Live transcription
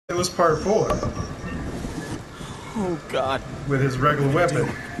It was part 4. Oh God. With his regular weapon.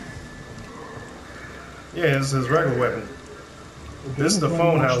 Yeah, it's his regular weapon. This is the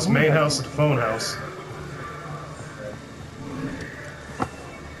phone house, main house of the phone house.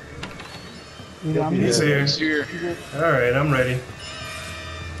 He's here. Alright, I'm ready.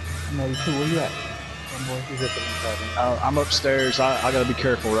 No, you too. Where you at? I'm upstairs. I gotta be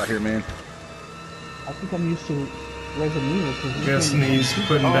careful right here, man. I think I'm used to Resident Evil. Guessing he's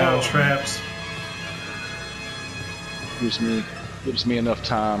putting down traps. Gives me enough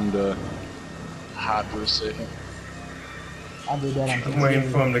time to hide for a second. I'll do that. I'm waiting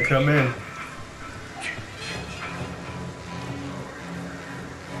for him to come in.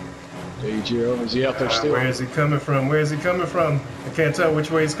 Hey, Gio, is he out there still? Where is he coming from? Where is he coming from? I can't tell which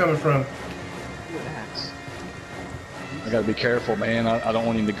way he's coming from. I gotta be careful, man. I don't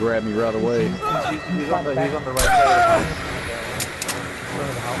want him to grab me right away. He's on the right side of the house.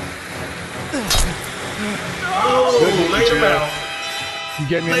 Oh, lay him out. You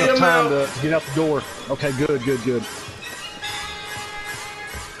gave me enough time to get out the door. Okay, good.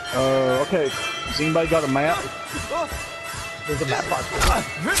 Okay. Has anybody got a map? There's a map box.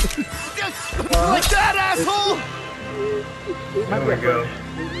 Like that, asshole! There we go.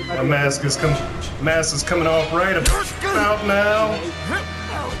 My mask is coming off right about now.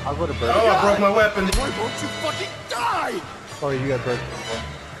 I'll go to Bird. Oh, I broke my weapon. Why won't you fucking die? Sorry, you got Bird.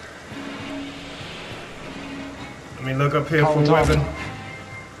 Let me look up here for a weapon.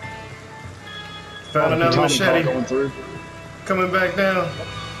 Found another machete. Coming back down.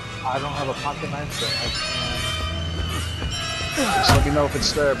 I don't have a pocket knife, but I Just let me know if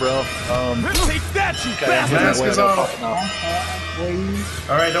it's there, bro. Take that, you Mask is off.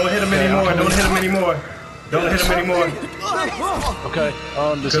 Alright, don't hit him anymore. Don't hit him anymore. Don't hit him anymore. Okay.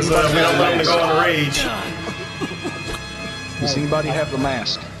 Because we don't let him go on a rage. Does anybody have the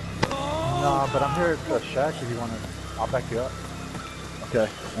mask? No, but I'm here at the shack if you want to. I'll back you up. Okay,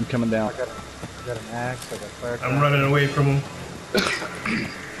 I'm coming down. I got an axe, I got fire. I'm running away from him.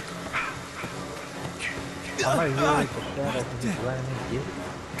 I'm right here at the shack. I can just run in and get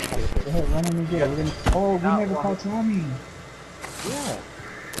it. Go ahead, run in and get it. Oh, we never caught Tommy. Yeah.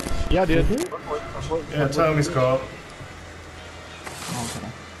 Yeah, I did. Yeah, Tommy's called. Okay.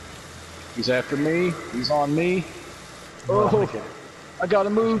 He's after me. He's on me. Oh, I gotta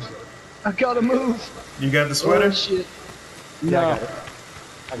move. You got the sweater? Oh, shit. Yeah, No.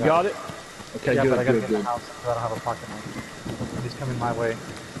 I got it. Got it? Okay, Yeah, but I gotta good. get in the house because I don't have a pocket knife. He's coming my way.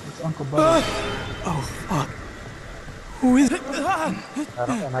 It's Uncle Buddy. Oh, fuck. Who is it?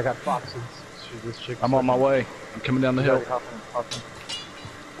 And I got foxes. This chick. I'm on my way. I'm coming down the hill.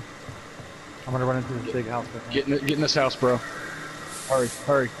 I'm gonna run into the big house. Get in this house, bro.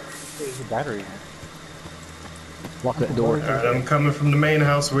 Hurry. There's a battery in here. Lock that door. Alright, I'm coming from the main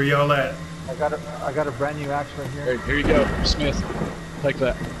house. Where y'all at? I got a brand new axe right here. Here you go, Smith. Take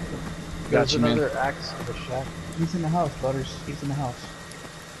that. Got There's you, man. another axe in the shack. He's in the house, Butters. He's in the house.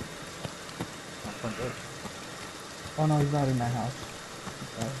 Oh no, he's not in that house.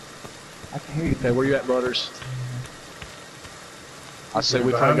 I can hear you. Okay, where you at, Butters? I say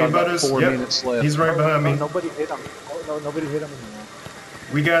we Behind probably me, got about Butters? 4 Yep. minutes left. He's right behind me. Nobody hit him. Oh, no, nobody hit him anymore.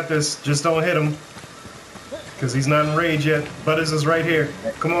 We got this. Just don't hit him. Because he's not in rage yet. Butters is right here.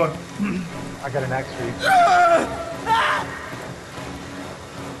 Come on. I got an axe for you.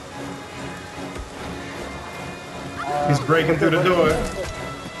 He's breaking through the door.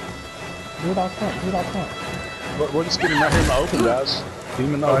 Do it out front. We're just getting right here in the open, guys.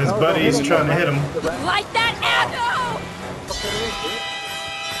 Demon Oh, his buddy's trying to hit him. Like that asshole!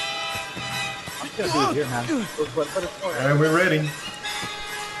 I'm gonna do it here, man. Alright, we're ready.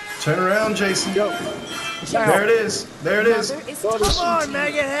 Turn around, Jason. Go. There it is. There it is. Come on,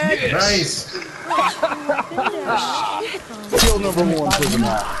 Megahead! Nice. Kill number 1 for the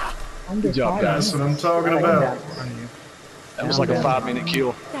night. Good job, guys. That's what I'm talking about. That was like a 5-minute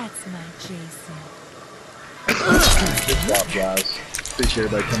kill. That's my Jason. Good job, guys. Appreciate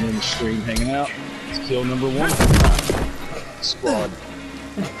everybody coming in the stream, hanging out. It's kill number 1 squad.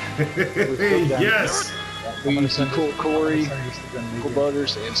 Yes. We see Cool Corey, Cool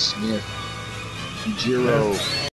Butters, and Smith. Jiro.